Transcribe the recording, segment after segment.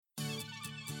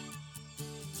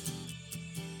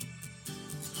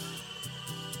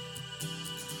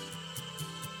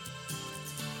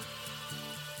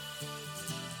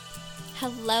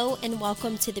Hello and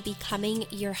welcome to the Becoming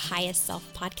Your Highest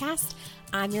Self podcast.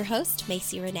 I'm your host,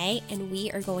 Macy Renee, and we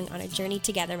are going on a journey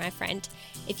together, my friend.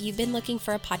 If you've been looking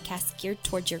for a podcast geared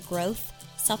towards your growth,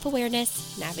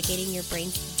 self-awareness, navigating your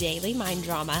brain's daily mind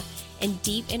drama, and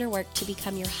deep inner work to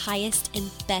become your highest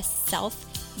and best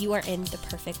self, you are in the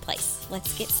perfect place.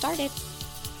 Let's get started.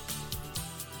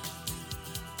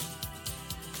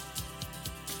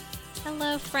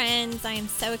 Hello, friends. I am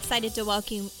so excited to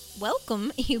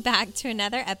welcome you back to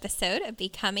another episode of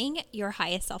Becoming Your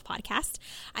Highest Self podcast.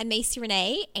 I'm Macy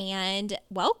Renee, and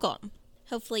welcome.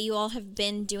 Hopefully you all have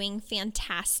been doing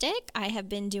fantastic. I have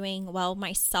been doing well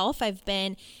myself. I've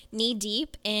been knee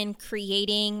deep in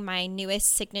creating my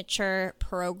newest signature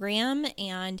program,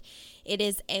 and it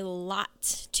is a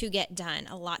lot to get done,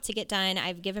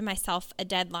 I've given myself a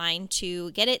deadline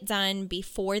to get it done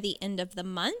before the end of the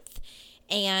month.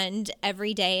 And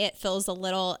every day it feels a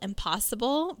little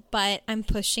impossible, but I'm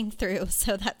pushing through.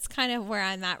 So that's kind of where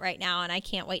I'm at right now. And I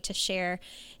can't wait to share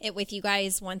it with you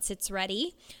guys once it's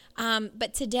ready.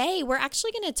 But today we're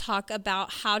actually going to talk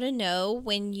about how to know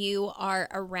when you are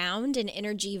around an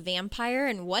energy vampire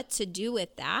and what to do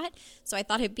with that. So I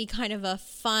thought it'd be kind of a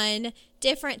fun,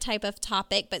 different type of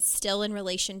topic, but still in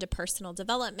relation to personal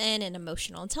development and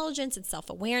emotional intelligence and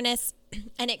self-awareness.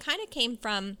 And it kind of came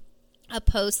from a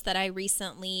post that I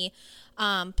recently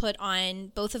put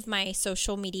on both of my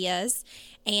social medias,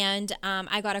 and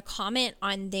I got a comment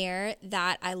on there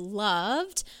that I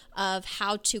loved of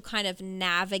how to kind of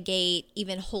navigate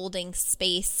even holding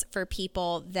space for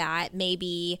people that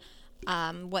maybe,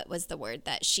 what was the word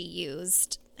that she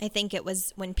used? I think it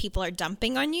was when people are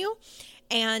dumping on you.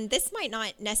 And this might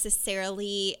not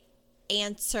necessarily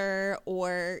answer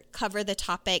or cover the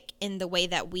topic in the way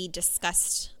that we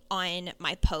discussed on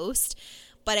my post,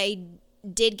 but I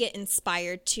did get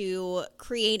inspired to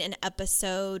create an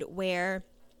episode where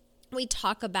we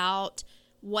talk about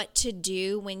what to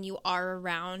do when you are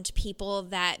around people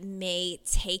that may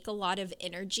take a lot of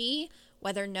energy,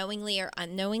 whether knowingly or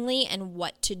unknowingly, and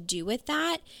what to do with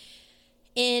that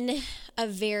in a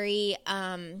very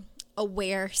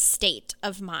aware state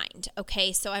of mind.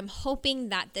 Okay, so I'm hoping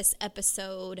that this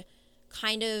episode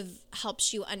kind of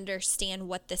helps you understand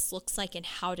what this looks like and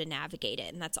how to navigate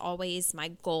it. And that's always my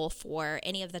goal for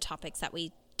any of the topics that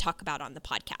we talk about on the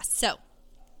podcast. So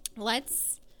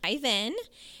let's dive in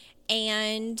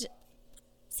and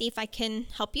see if I can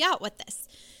help you out with this.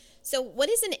 So what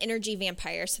is an energy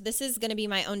vampire? So this is going to be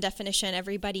my own definition.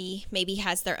 Everybody maybe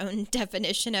has their own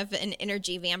definition of an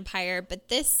energy vampire, but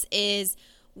this is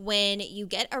when you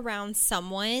get around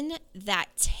someone that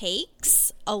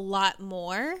takes a lot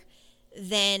more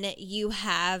than you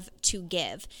have to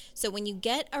give. So when you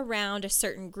get around a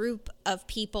certain group of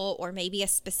people or maybe a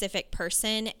specific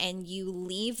person and you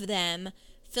leave them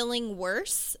feeling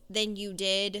worse than you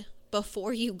did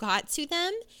before you got to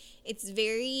them, it's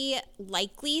very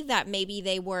likely that maybe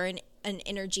they were an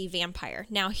energy vampire.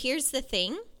 Now, here's the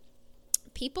thing.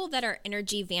 People that are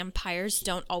energy vampires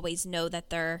don't always know that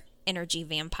they're energy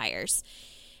vampires.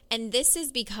 And this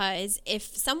is because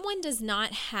if someone does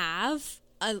not have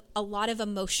a lot of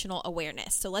emotional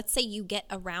awareness. So let's say you get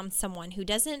around someone who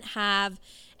doesn't have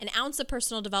an ounce of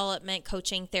personal development,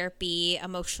 coaching, therapy,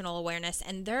 emotional awareness,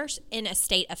 and they're in a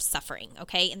state of suffering,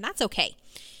 okay? And that's okay.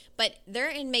 But they're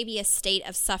in maybe a state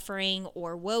of suffering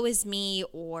or woe is me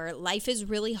or life is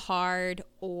really hard,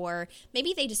 or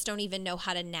maybe they just don't even know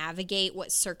how to navigate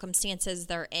what circumstances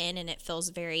they're in and it feels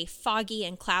very foggy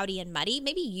and cloudy and muddy.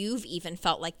 Maybe you've even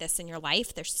felt like this in your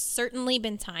life. There's certainly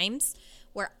been times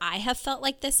where I have felt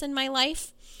like this in my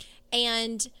life.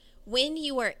 And when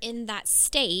you are in that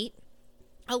state,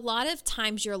 a lot of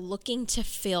times you're looking to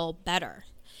feel better.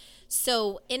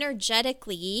 So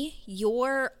energetically,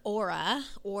 your aura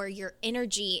or your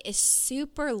energy is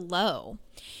super low.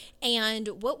 And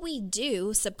what we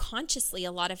do subconsciously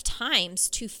a lot of times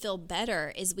to feel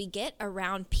better is we get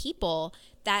around people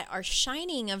that are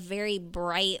shining a very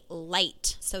bright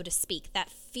light, so to speak, that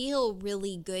feel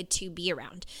really good to be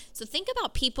around. So think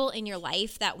about people in your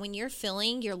life that when you're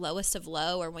feeling your lowest of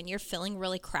low or when you're feeling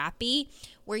really crappy,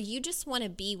 where you just want to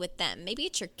be with them. Maybe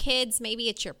it's your kids, maybe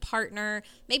it's your partner,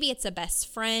 maybe it's a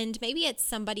best friend, maybe it's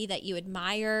somebody that you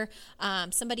admire,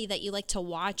 somebody that you like to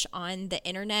watch on the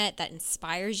internet that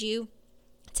inspires you.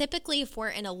 Typically, if we're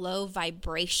in a low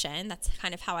vibration, that's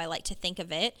kind of how I like to think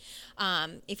of it.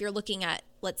 If you're looking at,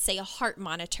 let's say, a heart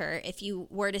monitor, if you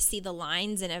were to see the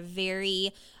lines in a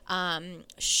very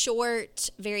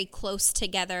short, very close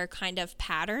together kind of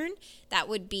pattern, that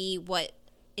would be what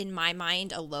in my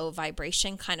mind, a low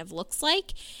vibration kind of looks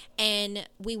like. And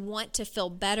we want to feel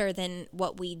better than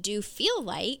what we do feel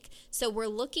like. So we're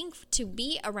looking to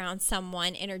be around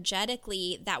someone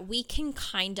energetically that we can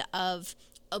kind of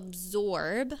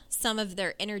absorb some of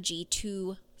their energy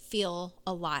to feel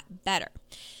a lot better.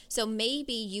 So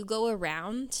maybe you go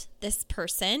around this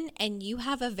person and you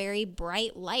have a very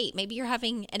bright light. Maybe you're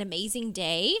having an amazing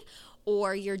day,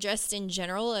 or you're just in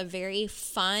general a very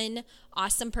fun,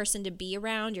 awesome person to be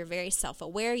around. You're very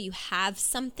self-aware. You have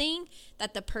something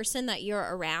that the person that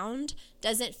you're around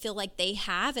doesn't feel like they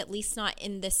have, at least not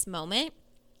in this moment.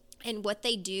 And what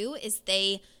they do is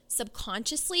they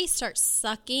subconsciously start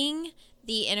sucking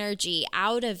the energy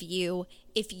out of you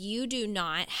if you do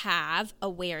not have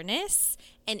awareness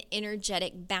and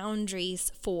energetic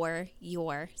boundaries for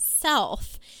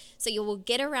yourself. So you will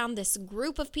get around this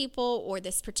group of people or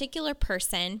this particular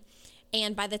person,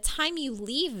 and by the time you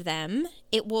leave them,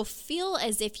 it will feel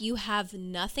as if you have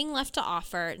nothing left to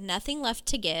offer, nothing left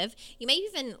to give. You may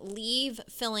even leave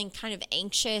feeling kind of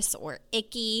anxious or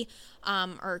icky,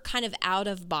 or kind of out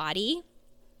of body.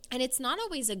 And it's not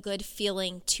always a good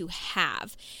feeling to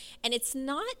have. And it's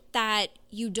not that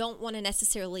you don't want to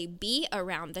necessarily be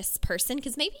around this person,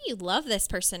 because maybe you love this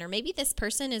person, or maybe this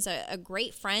person is a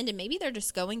great friend and maybe they're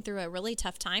just going through a really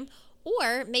tough time.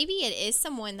 Or maybe it is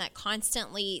someone that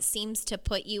constantly seems to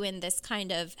put you in this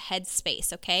kind of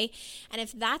headspace, okay? And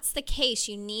if that's the case,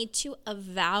 you need to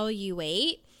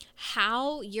evaluate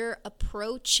how you're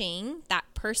approaching that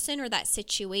person or that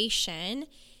situation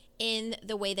in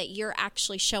the way that you're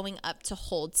actually showing up to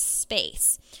hold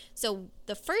space. So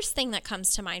the first thing that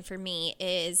comes to mind for me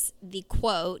is the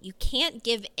quote, "You can't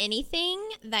give anything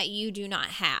that you do not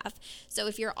have." So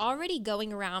if you're already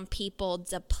going around people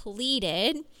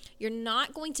depleted, you're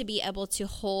not going to be able to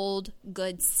hold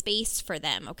good space for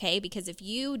them, okay? Because if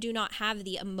you do not have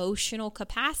the emotional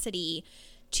capacity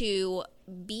to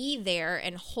be there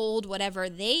and hold whatever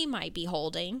they might be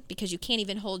holding, because you can't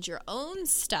even hold your own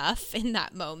stuff in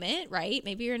that moment, right?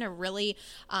 Maybe you're in a really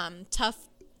tough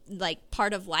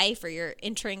part of life, or you're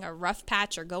entering a rough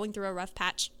patch or going through a rough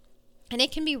patch. And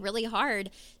it can be really hard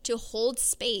to hold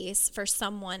space for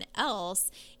someone else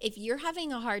if you're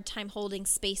having a hard time holding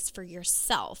space for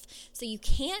yourself. So you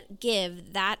can't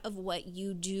give that of what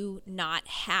you do not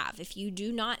have. If you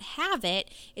do not have it,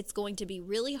 it's going to be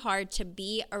really hard to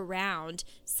be around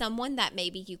someone that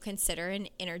maybe you consider an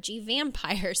energy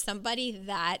vampire, somebody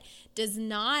that does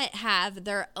not have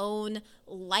their own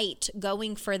light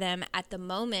going for them at the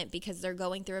moment because they're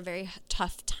going through a very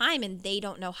tough time and they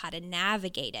don't know how to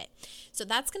navigate it. So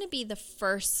that's going to be the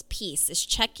first piece, is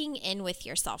checking in with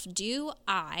yourself. Do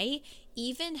I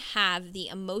even have the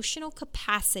emotional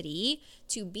capacity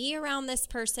to be around this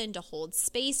person, to hold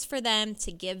space for them,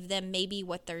 to give them maybe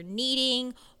what they're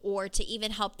needing, or to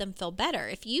even help them feel better?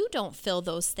 If you don't feel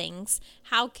those things,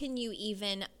 how can you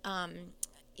even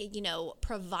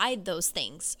provide those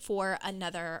things for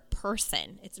another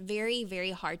person? It's very,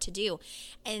 very hard to do.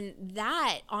 And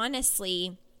that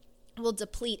honestly will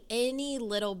deplete any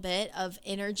little bit of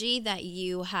energy that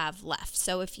you have left.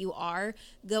 So if you are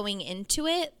going into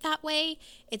it that way,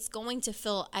 it's going to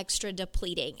feel extra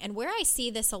depleting. And where I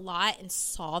see this a lot and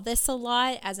saw this a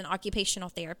lot as an occupational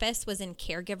therapist was in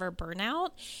caregiver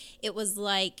burnout. It was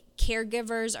like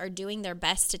caregivers are doing their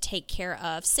best to take care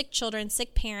of sick children,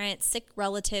 sick parents, sick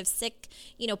relatives, sick,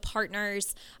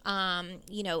 partners,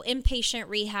 inpatient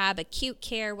rehab, acute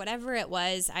care, whatever it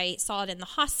was. I saw it in the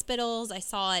hospitals. I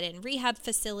saw it in rehab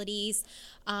facilities.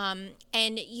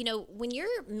 When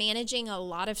you're managing a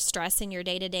lot of stress in your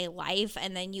day-to-day life,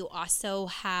 and then you also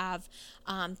have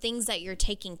things that you're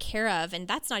taking care of, and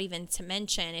that's not even to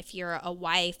mention if you're a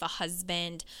wife, a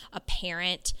husband, a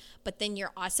parent, but then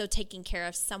you're also taking care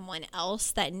of someone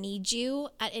else that needs you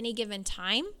at any given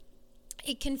time,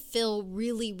 it can feel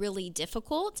really, really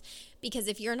difficult, because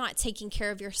if you're not taking care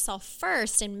of yourself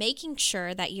first and making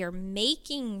sure that you're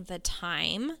making the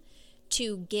time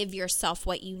to give yourself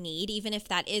what you need, even if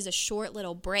that is a short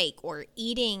little break, or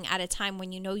eating at a time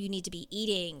when you know you need to be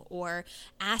eating, or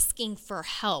asking for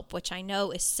help, which I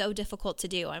know is so difficult to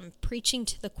do. I'm preaching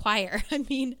to the choir.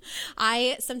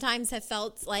 I sometimes have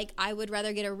felt like I would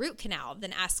rather get a root canal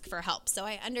than ask for help. So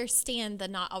I understand the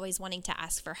not always wanting to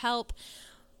ask for help.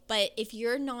 But if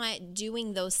you're not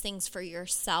doing those things for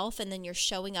yourself and then you're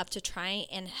showing up to try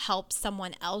and help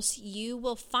someone else, you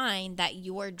will find that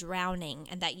you're drowning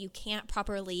and that you can't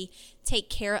properly take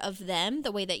care of them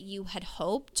the way that you had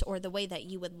hoped or the way that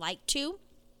you would like to.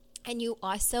 And you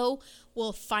also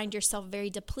will find yourself very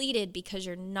depleted because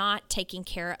you're not taking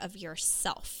care of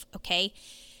yourself, okay?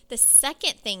 The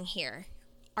second thing here,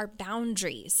 are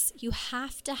boundaries. You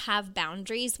have to have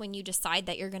boundaries when you decide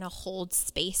that you're going to hold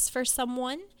space for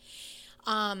someone,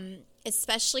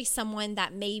 especially someone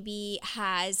that maybe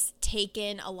has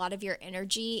taken a lot of your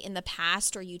energy in the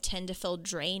past, or you tend to feel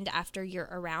drained after you're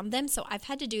around them. So I've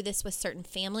had to do this with certain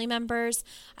family members.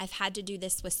 I've had to do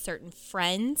this with certain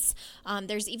friends.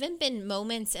 There's even been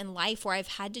moments in life where I've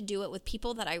had to do it with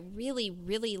people that I really,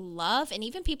 really love, and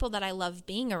even people that I love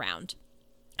being around.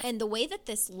 And the way that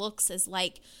this looks is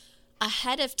like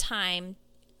ahead of time,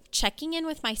 checking in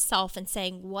with myself and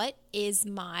saying, what is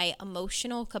my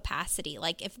emotional capacity?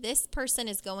 Like if this person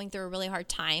is going through a really hard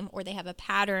time, or they have a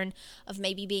pattern of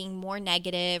maybe being more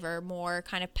negative or more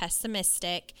kind of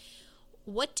pessimistic,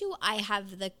 what do I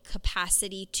have the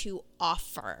capacity to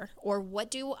offer? Or what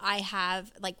do I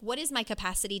have, like, what is my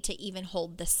capacity to even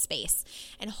hold the space?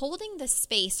 And holding the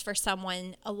space for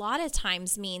someone a lot of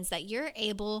times means that you're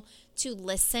able to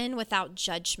listen without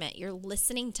judgment. You're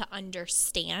listening to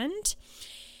understand.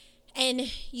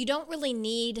 And you don't really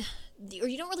need, or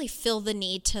you don't really feel the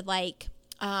need to like,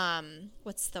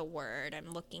 what's the word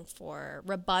I'm looking for?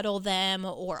 Rebuttal them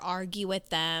or argue with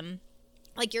them.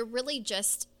 Like you're really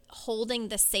just holding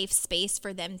the safe space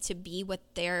for them to be what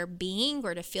they're being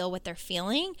or to feel what they're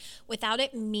feeling without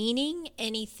it meaning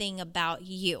anything about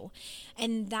you.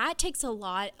 And that takes a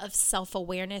lot of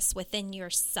self-awareness within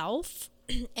yourself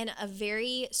and a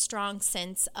very strong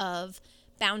sense of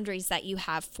boundaries that you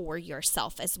have for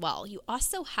yourself as well. You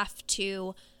also have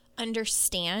to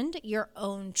understand your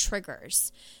own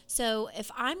triggers. So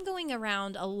if I'm going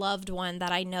around a loved one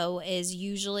that I know is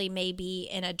usually maybe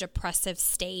in a depressive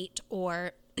state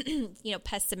or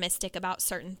pessimistic about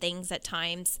certain things at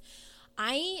times,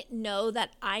 I know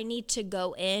that I need to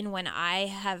go in when I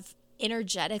have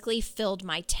energetically filled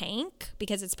my tank,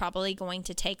 because it's probably going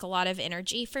to take a lot of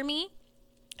energy for me.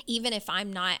 Even if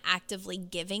I'm not actively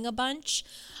giving a bunch,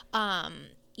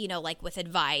 like with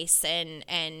advice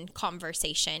and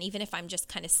conversation, even if I'm just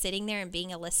kind of sitting there and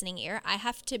being a listening ear, I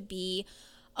have to be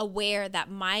aware that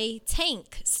my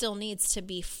tank still needs to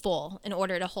be full in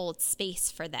order to hold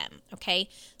space for them. Okay.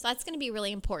 So that's going to be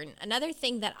really important. Another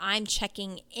thing that I'm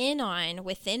checking in on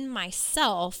within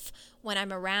myself when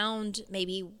I'm around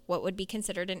maybe what would be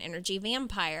considered an energy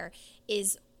vampire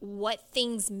is what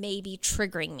things may be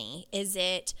triggering me. Is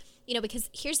it, because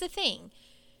here's the thing.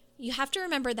 You have to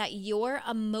remember that your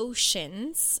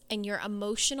emotions and your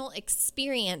emotional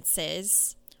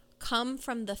experiences come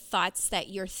from the thoughts that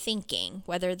you're thinking,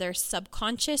 whether they're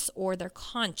subconscious or they're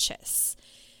conscious.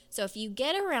 So if you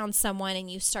get around someone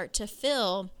and you start to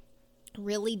feel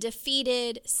really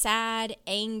defeated, sad,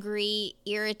 angry,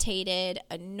 irritated,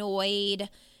 annoyed,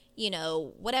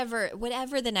 whatever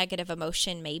the negative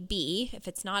emotion may be, if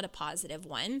it's not a positive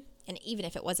one, and even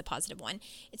if it was a positive one,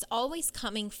 it's always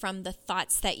coming from the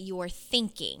thoughts that you're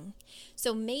thinking.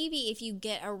 So maybe if you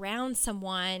get around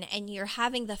someone and you're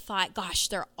having the thought, gosh,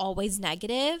 they're always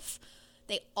negative,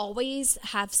 they always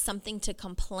have something to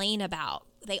complain about,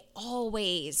 they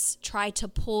always try to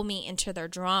pull me into their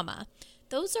drama.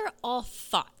 Those are all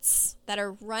thoughts that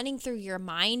are running through your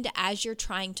mind as you're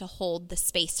trying to hold the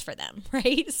space for them,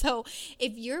 right? So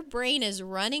if your brain is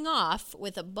running off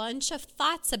with a bunch of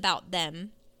thoughts about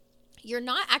them, you're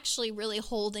not actually really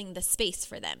holding the space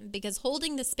for them, because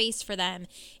holding the space for them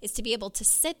is to be able to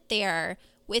sit there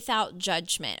without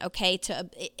judgment, okay?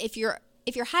 If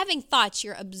you're having thoughts,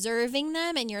 you're observing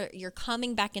them and you're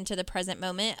coming back into the present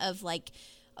moment of like,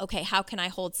 okay, how can I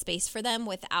hold space for them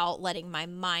without letting my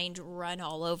mind run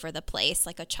all over the place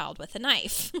like a child with a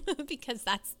knife? Because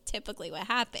that's typically what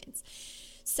happens.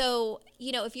 So,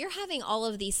 if you're having all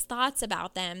of these thoughts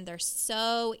about them, they're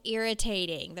so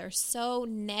irritating, they're so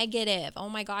negative. Oh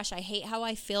my gosh, I hate how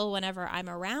I feel whenever I'm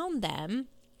around them.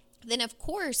 Then of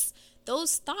course,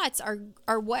 those thoughts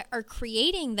are what are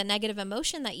creating the negative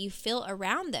emotion that you feel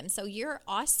around them. So you're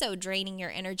also draining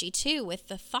your energy too with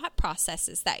the thought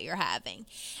processes that you're having.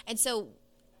 And so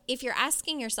if you're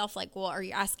asking yourself like, well, or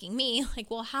you're asking me like,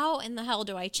 well, how in the hell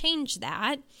do I change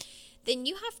that? Then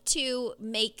you have to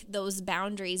make those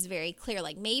boundaries very clear.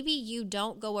 Like maybe you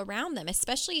don't go around them,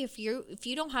 especially if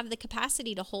you don't have the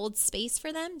capacity to hold space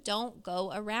for them, don't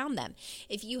go around them.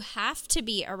 If you have to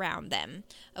be around them,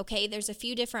 okay, there's a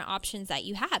few different options that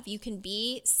you have. You can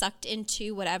be sucked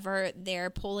into whatever they're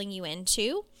pulling you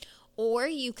into, or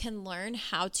you can learn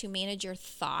how to manage your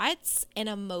thoughts and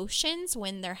emotions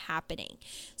when they're happening.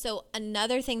 So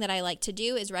another thing that I like to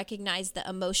do is recognize the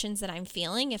emotions that I'm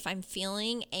feeling. If I'm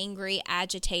feeling angry,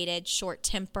 agitated,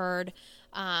 short-tempered,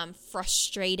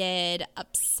 frustrated,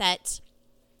 upset,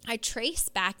 I trace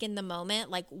back in the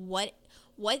moment, like what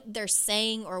what they're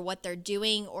saying or what they're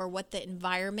doing or what the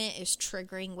environment is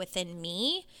triggering within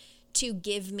me to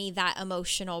give me that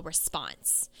emotional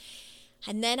response.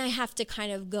 And then I have to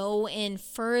kind of go in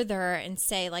further and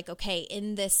say, like, okay,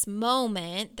 in this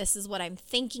moment, this is what I'm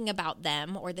thinking about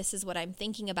them, or this is what I'm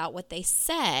thinking about what they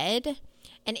said.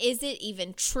 And is it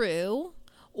even true?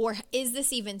 Or is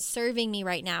this even serving me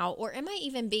right now? Or am I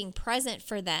even being present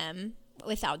for them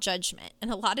without judgment? And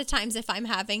a lot of times if I'm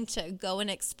having to go and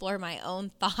explore my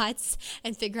own thoughts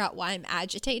and figure out why I'm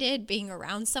agitated being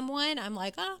around someone, I'm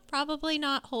like, probably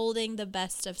not holding the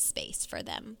best of space for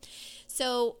them.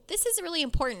 So this is really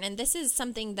important. And this is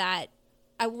something that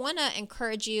I want to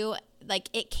encourage you, like,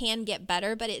 it can get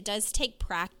better, but it does take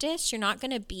practice. You're not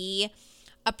going to be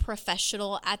a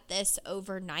professional at this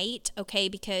overnight, okay?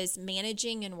 Because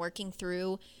managing and working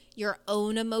through your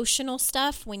own emotional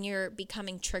stuff when you're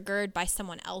becoming triggered by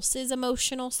someone else's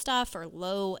emotional stuff or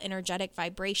low energetic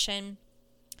vibration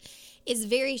is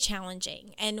very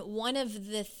challenging. And one of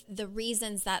the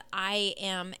reasons that I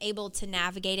am able to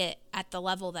navigate it at the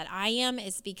level that I am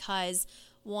is because,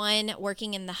 one,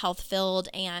 working in the health field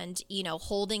and,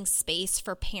 holding space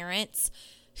for parents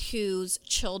whose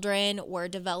children were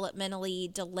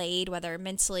developmentally delayed, whether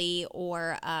mentally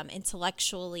or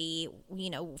intellectually,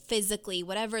 physically,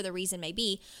 whatever the reason may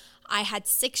be. I had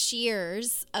 6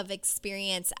 years of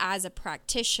experience as a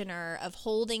practitioner of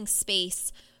holding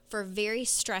space for very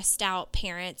stressed out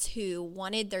parents who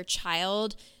wanted their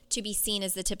child to be seen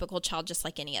as the typical child, just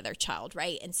like any other child,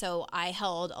 right? And so I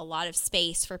held a lot of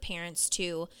space for parents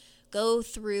to go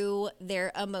through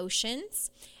their emotions.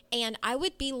 And I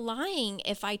would be lying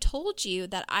if I told you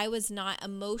that I was not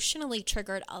emotionally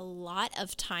triggered a lot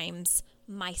of times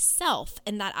myself,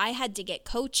 and that I had to get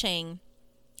coaching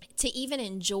to even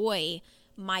enjoy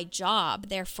my job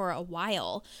there for a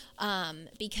while.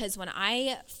 Because when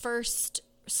I first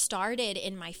started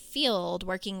in my field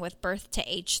working with birth to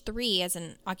age 3 as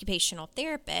an occupational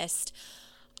therapist,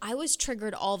 I was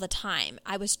triggered all the time.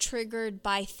 I was triggered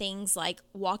by things like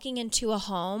walking into a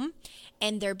home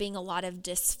and there being a lot of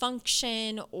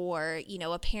dysfunction, or,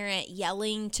 a parent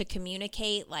yelling to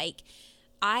communicate. Like,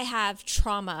 I have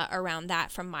trauma around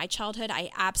that from my childhood.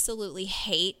 I absolutely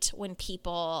hate when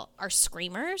people are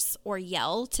screamers or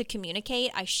yell to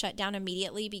communicate. I shut down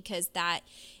immediately because that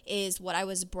is what I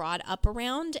was brought up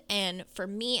around. And for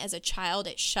me as a child,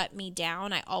 it shut me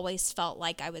down. I always felt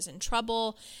like I was in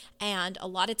trouble. And a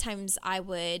lot of times I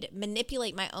would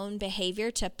manipulate my own behavior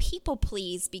to people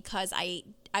please because I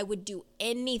would do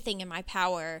anything in my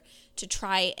power to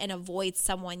try and avoid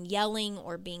someone yelling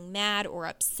or being mad or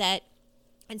upset.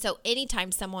 And so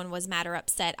anytime someone was mad or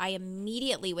upset, I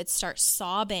immediately would start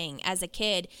sobbing as a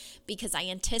kid because I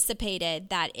anticipated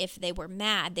that if they were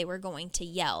mad, they were going to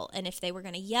yell. And if they were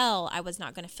going to yell, I was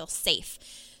not going to feel safe.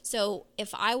 So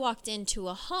if I walked into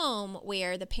a home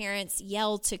where the parents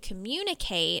yelled to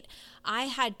communicate, I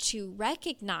had to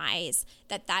recognize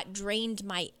that that drained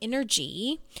my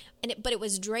energy. But it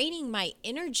was draining my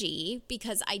energy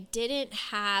because I didn't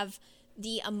have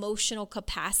the emotional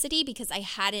capacity because I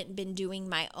hadn't been doing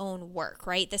my own work,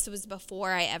 right? This was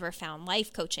before I ever found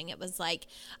life coaching. It was like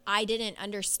I didn't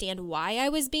understand why I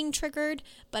was being triggered,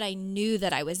 but I knew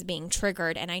that I was being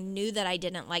triggered, and I knew that I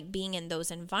didn't like being in those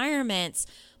environments,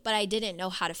 but I didn't know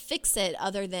how to fix it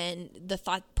other than the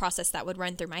thought process that would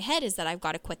run through my head is that I've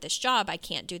got to quit this job. I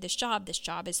can't do this job. This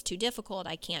job is too difficult.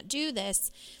 I can't do this.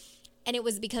 And it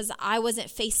was because I wasn't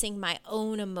facing my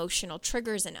own emotional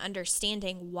triggers and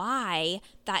understanding why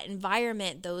that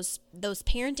environment, those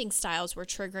parenting styles were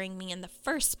triggering me in the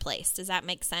first place. Does that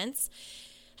make sense?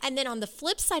 And then on the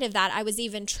flip side of that, I was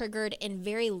even triggered in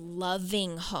very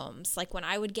loving homes. Like when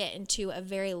I would get into a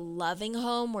very loving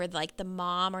home where like the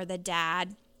mom or the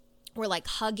dad were like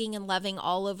hugging and loving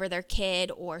all over their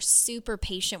kid, or super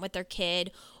patient with their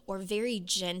kid, or very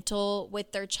gentle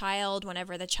with their child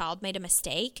whenever the child made a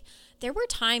mistake, there were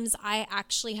times I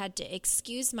actually had to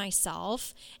excuse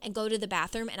myself and go to the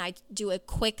bathroom and I'd do a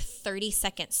quick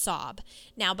 30-second sob.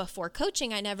 Now, before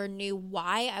coaching, I never knew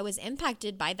why I was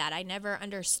impacted by that. I never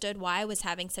understood why I was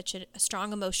having such a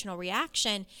strong emotional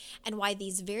reaction and why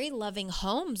these very loving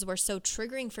homes were so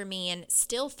triggering for me and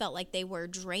still felt like they were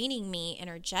draining me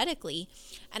energetically.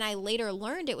 And I later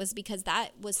learned it was because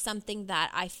that was something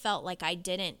that I felt like I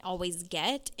didn't always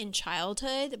get in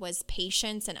childhood, was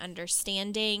patience and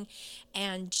understanding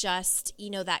and just,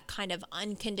 that kind of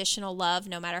unconditional love.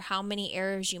 No matter how many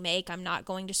errors you make, I'm not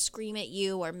going to scream at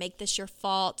you or make this your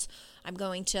fault. I'm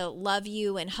going to love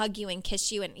you and hug you and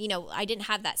kiss you. And, I didn't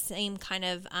have that same kind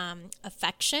of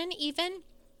affection even.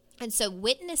 And so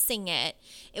witnessing it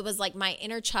was like my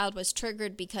inner child was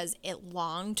triggered because it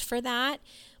longed for that.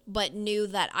 but knew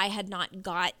that I had not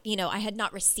I had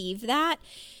not received that.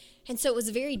 And so it was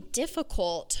very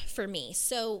difficult for me.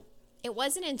 So it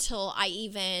wasn't until I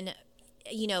even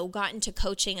got into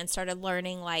coaching and started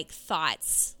learning like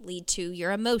thoughts lead to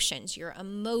your emotions. Your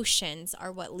emotions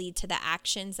are what lead to the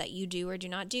actions that you do or do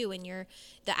not do. And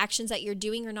the actions that you're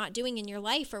doing or not doing in your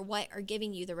life are what are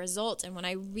giving you the result. And when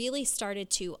I really started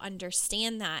to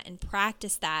understand that and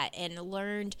practice that and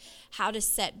learned how to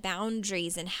set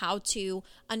boundaries and how to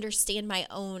understand my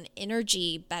own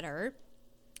energy better,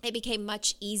 it became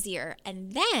much easier.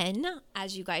 And then,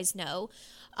 as you guys know,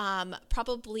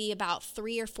 probably about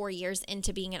 3 or 4 years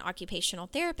into being an occupational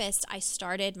therapist, I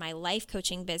started my life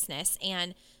coaching business.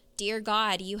 And dear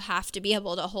God, you have to be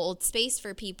able to hold space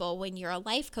for people when you're a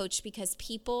life coach, because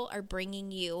people are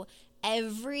bringing you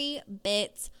every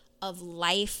bit of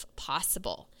life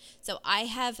possible. So I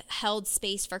have held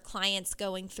space for clients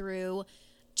going through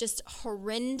just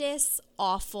horrendous,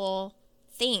 awful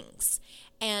things.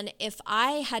 And if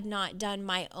I had not done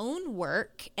my own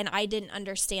work and I didn't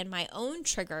understand my own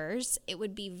triggers, it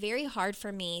would be very hard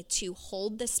for me to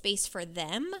hold the space for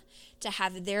them to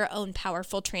have their own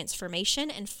powerful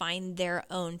transformation and find their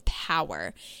own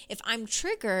power. If I'm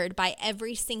triggered by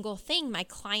every single thing my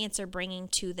clients are bringing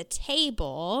to the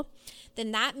table,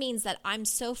 then that means that I'm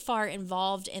so far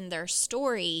involved in their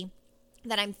story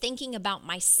that I'm thinking about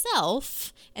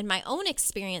myself and my own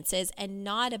experiences and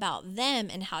not about them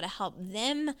and how to help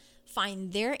them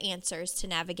find their answers to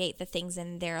navigate the things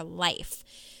in their life.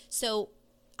 So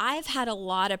I've had a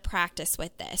lot of practice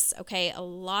with this, okay? A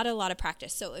lot of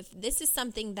practice. So if this is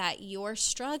something that you're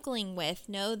struggling with,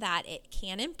 know that it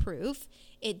can improve.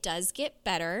 It does get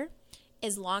better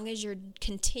as long as you're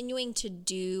continuing to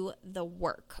do the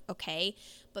work, okay?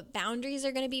 But boundaries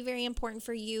are going to be very important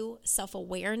for you.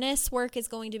 Self-awareness work is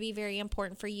going to be very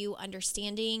important for you.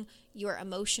 Understanding your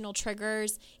emotional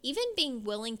triggers, even being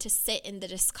willing to sit in the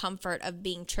discomfort of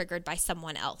being triggered by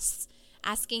someone else.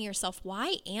 Asking yourself,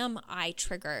 why am I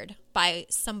triggered by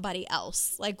somebody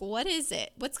else? Like, what is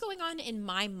it? What's going on in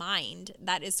my mind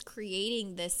that is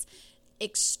creating this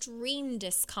extreme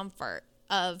discomfort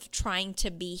of trying to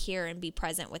be here and be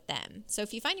present with them? So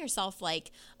if you find yourself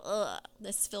like, ugh,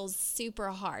 this feels super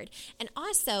hard. And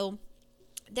also,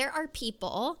 there are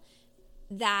people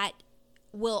that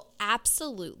will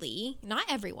absolutely, not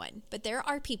everyone, but there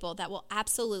are people that will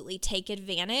absolutely take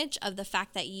advantage of the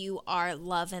fact that you are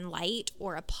love and light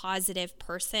or a positive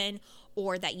person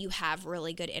or that you have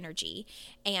really good energy.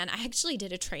 And I actually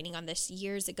did a training on this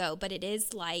years ago, but it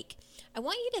is like, I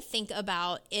want you to think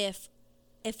about if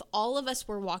all of us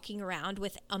were walking around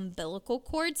with umbilical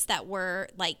cords that were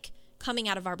like coming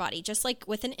out of our body, just like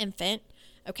with an infant,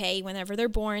 okay, whenever they're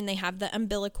born, they have the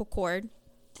umbilical cord.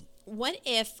 What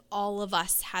if all of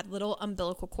us had little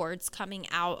umbilical cords coming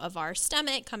out of our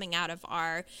stomach, coming out of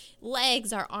our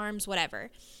legs, our arms,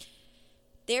 whatever?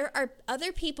 There are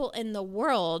other people in the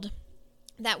world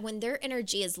that when their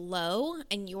energy is low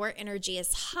and your energy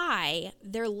is high,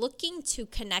 they're looking to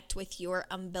connect with your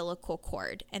umbilical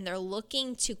cord, and they're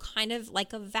looking to kind of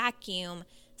like a vacuum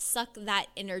suck that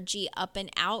energy up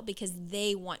and out because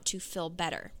they want to feel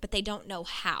better, but they don't know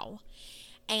how.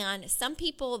 And some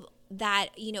people that,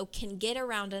 can get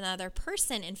around another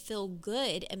person and feel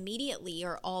good immediately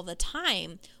or all the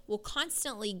time will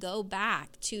constantly go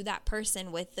back to that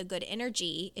person with the good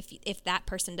energy if that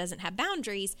person doesn't have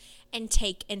boundaries and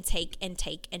take and take and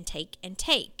take and take and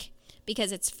take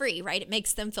because it's free, right? It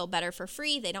makes them feel better for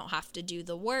free. They don't have to do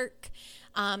the work.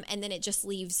 And then it just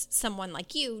leaves someone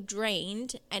like you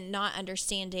drained and not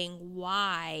understanding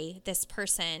why this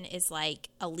person is like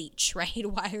a leech, right?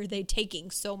 Why are they taking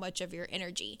so much of your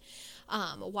energy?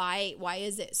 Why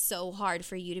is it so hard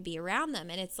for you to be around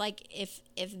them? And it's like if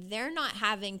they're not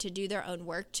having to do their own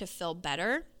work to feel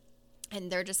better, and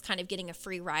they're just kind of getting a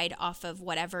free ride off of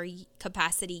whatever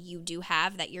capacity you do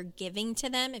have that you're giving to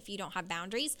them. If you don't have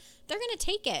boundaries, they're going to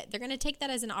take it. They're going to take that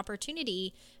as an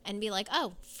opportunity and be like,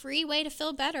 oh, free way to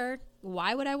feel better.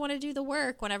 Why would I want to do the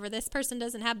work whenever this person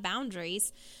doesn't have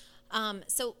boundaries?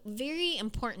 So very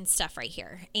important stuff right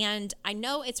here. And I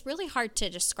know it's really hard to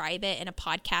describe it in a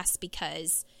podcast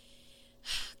because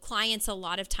clients a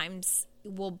lot of times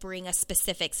will bring a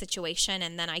specific situation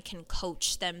and then I can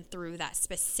coach them through that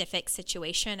specific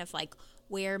situation of like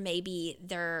where maybe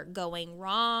they're going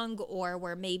wrong or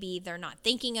where maybe they're not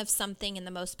thinking of something in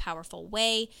the most powerful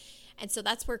way. And so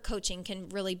that's where coaching can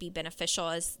really be beneficial,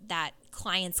 is that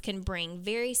clients can bring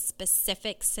very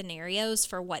specific scenarios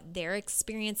for what they're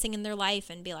experiencing in their life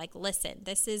and be like, listen,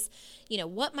 this is,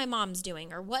 what my mom's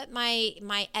doing, or what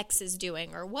my ex is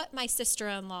doing, or what my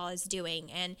sister-in-law is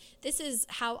doing. And this is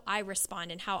how I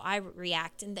respond and how I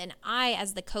react. And then I,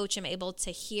 as the coach, am able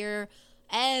to hear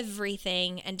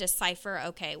everything and decipher,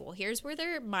 okay, well, here's where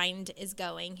their mind is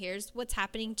going. Here's what's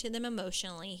happening to them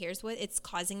emotionally. Here's what it's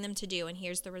causing them to do. And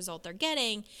here's the result they're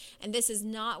getting. And this is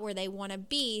not where they want to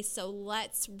be. So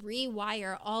let's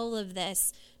rewire all of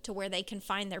this to where they can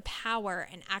find their power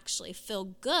and actually feel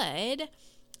good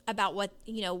about what,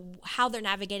 how they're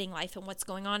navigating life and what's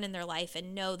going on in their life,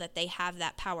 and know that they have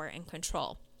that power and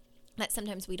control that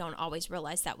sometimes we don't always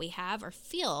realize that we have or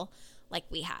feel like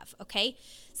we have. Okay.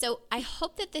 So I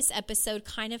hope that this episode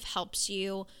kind of helps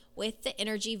you with the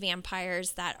energy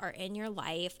vampires that are in your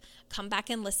life. Come back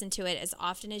and listen to it as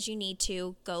often as you need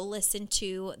to. Go listen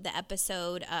to the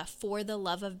episode For the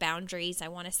Love of Boundaries. I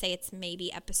want to say it's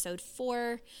maybe episode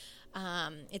 4.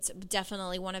 It's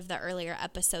definitely one of the earlier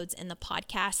episodes in the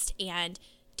podcast. And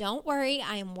don't worry,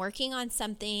 I am working on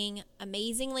something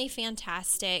amazingly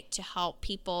fantastic to help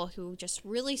people who just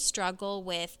really struggle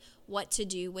with what to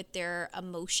do with their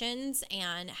emotions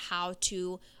and how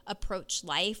to approach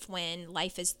life when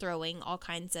life is throwing all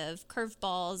kinds of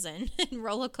curveballs and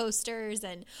roller coasters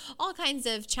and all kinds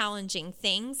of challenging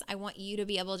things. I want you to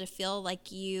be able to feel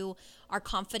like you are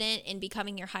confident in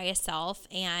becoming your highest self,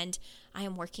 and I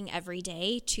am working every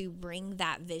day to bring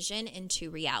that vision into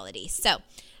reality. So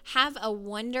have a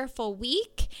wonderful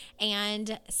week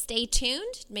and stay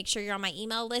tuned. Make sure you're on my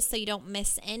email list so you don't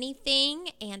miss anything,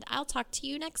 and I'll talk to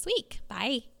you next week.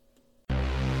 Bye.